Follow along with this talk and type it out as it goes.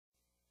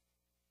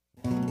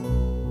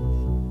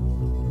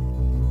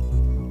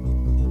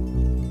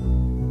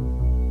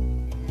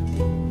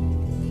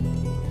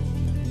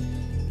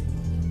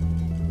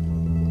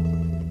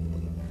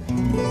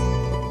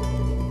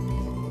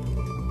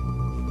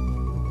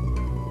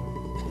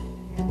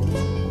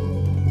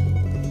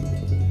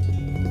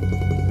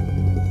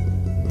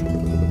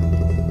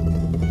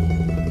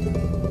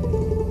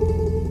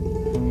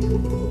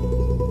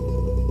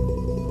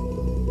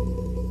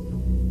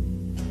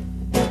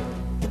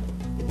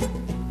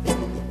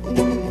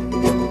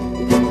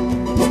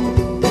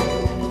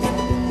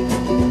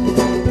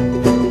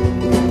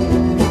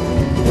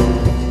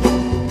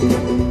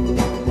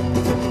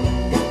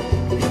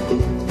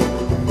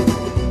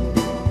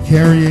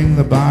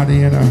Burying the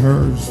body in a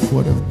hearse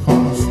would have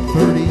cost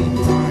 30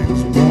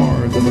 times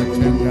more than a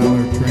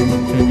 $10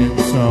 train ticket.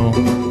 So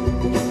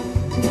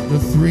the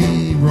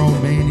three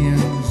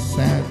Romanians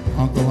sat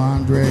Uncle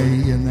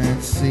Andrei in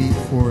that seat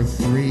for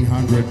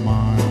 300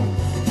 miles.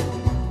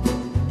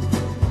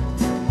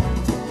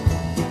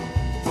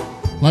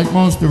 Like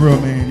most of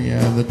Romania,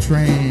 the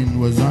train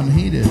was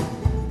unheated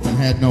and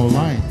had no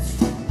lights.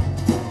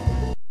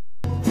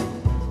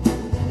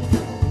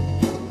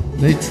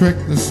 They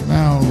tricked the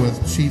smell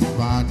with cheap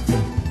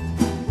vodka,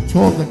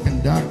 told the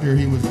conductor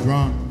he was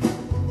drunk.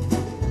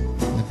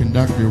 The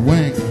conductor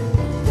winked,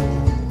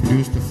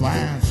 produced a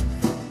flask,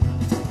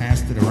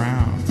 passed it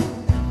around.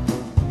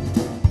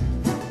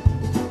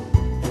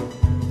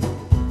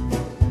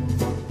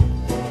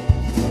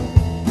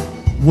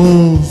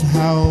 Wolves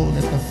howled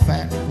at the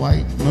fat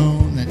white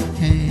moon that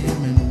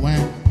came and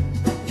went,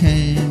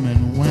 came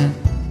and went,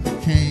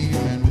 came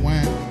and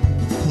went,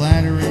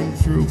 clattering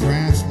through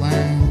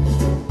grasslands,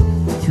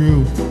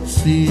 through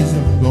seas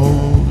of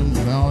gold and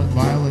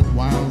violet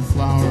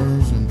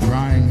wildflowers and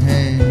drying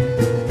hay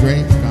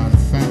draped on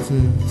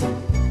fences.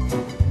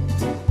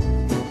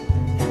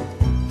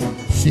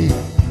 Sheep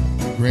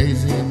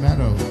grazing in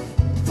meadows.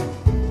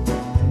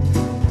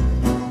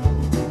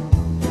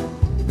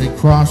 They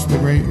crossed the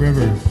great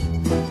rivers,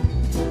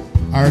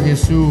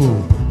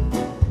 Argisul,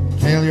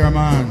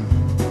 Tailyarman,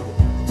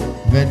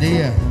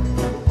 Vedia,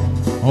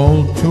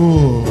 Old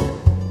Tool.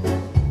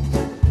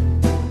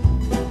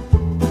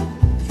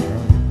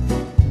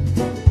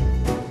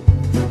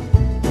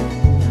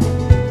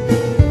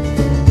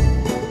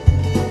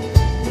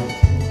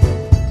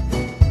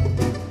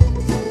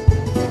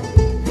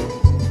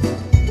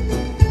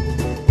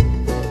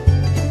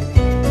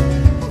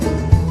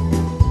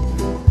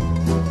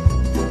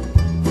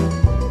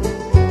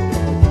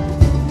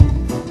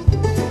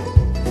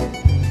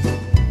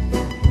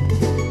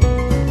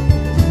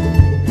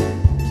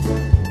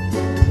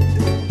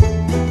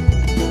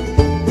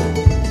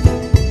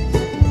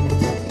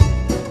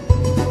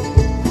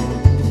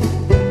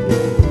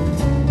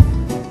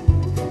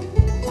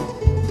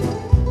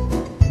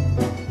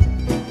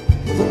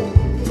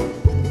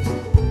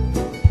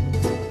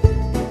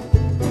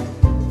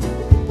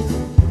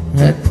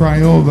 At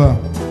Craiova,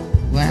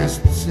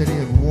 last city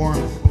of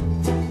warmth,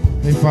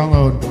 they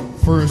followed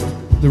first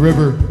the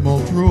river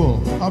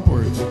Moldrul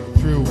upwards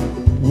through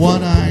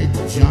one-eyed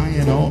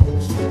giant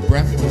oaks,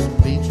 breathless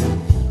beaches.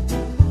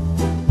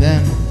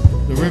 Then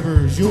the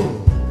river Jul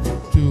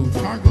to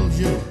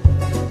Targul-Jul,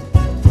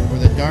 where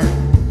the dark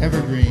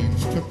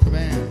evergreens took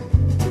command,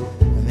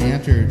 and they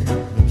entered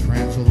the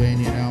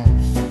Transylvanian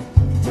Alps,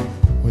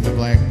 where the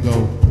black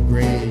goat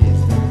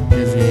grazed the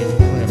dizzying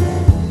cliffs.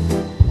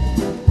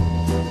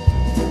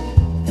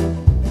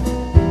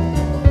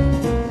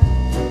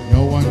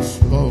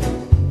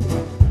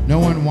 No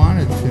one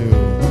wanted to.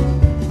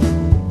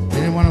 They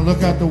didn't want to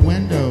look out the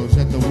windows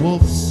at the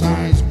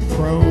wolf-sized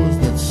crows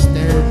that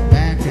stared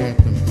back at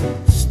them,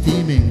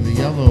 steaming the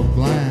yellow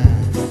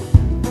glass.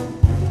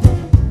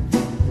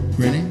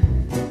 Grinning?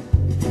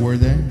 Were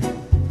they?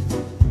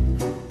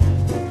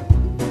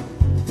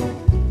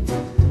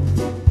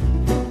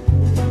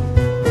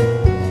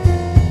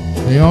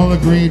 They all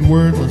agreed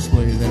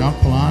wordlessly that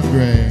Uncle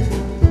Andrei,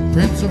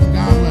 Prince of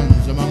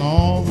Goblins among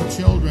all the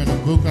children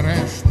of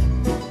Bucharest,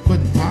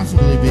 couldn't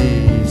possibly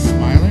be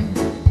smiling.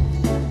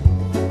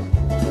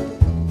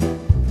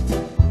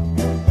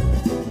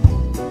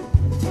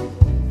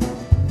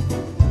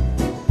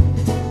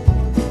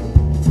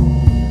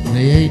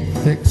 They ate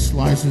thick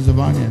slices of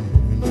onion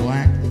and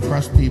black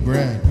crusty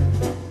bread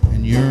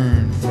and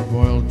yearned for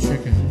boiled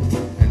chicken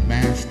and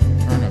mashed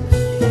turnips.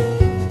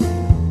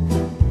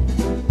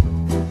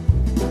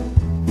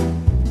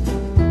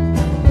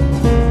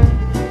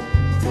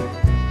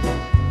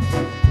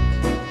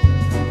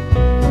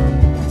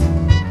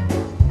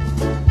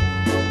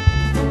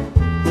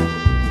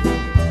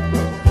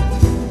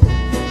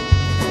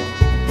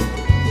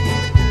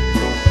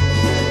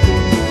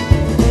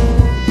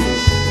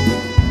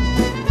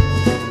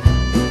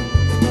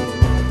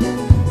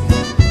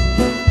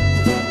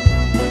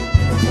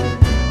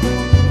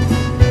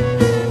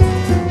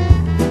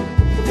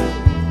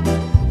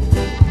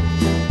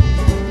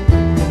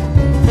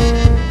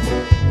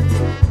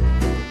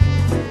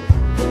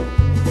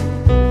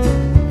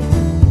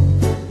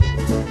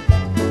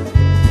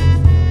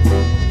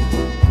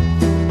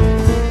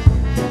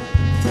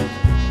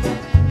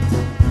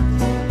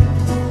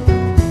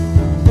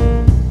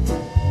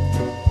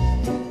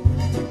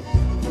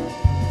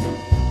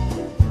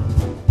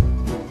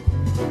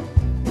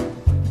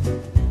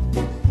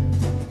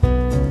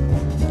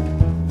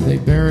 They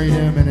buried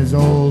him in his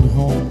old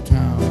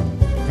hometown,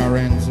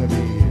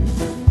 Karenzavis,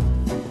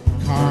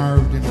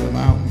 carved into the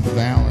mountain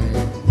valley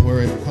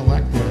where it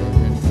collected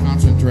and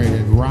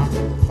concentrated rock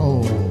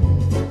coal.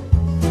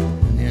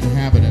 And the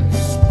inhabitants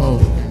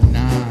spoke in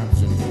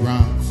nods and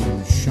grunts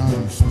and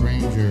shunned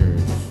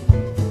strangers.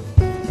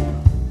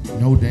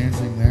 No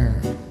dancing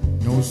there,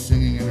 no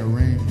singing in a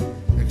ring,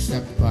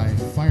 except by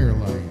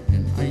firelight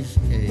in ice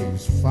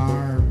caves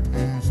far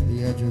past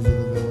the edges of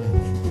the village.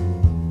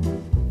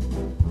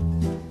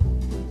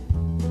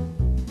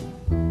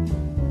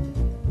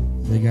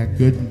 He got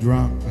good and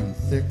drunk on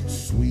thick,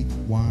 sweet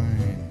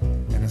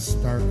wine at a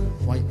stark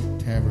white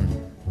tavern.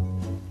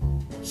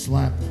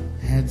 Slept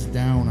heads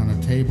down on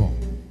a table,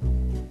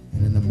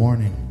 and in the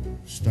morning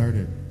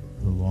started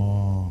the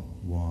long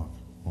walk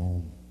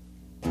home.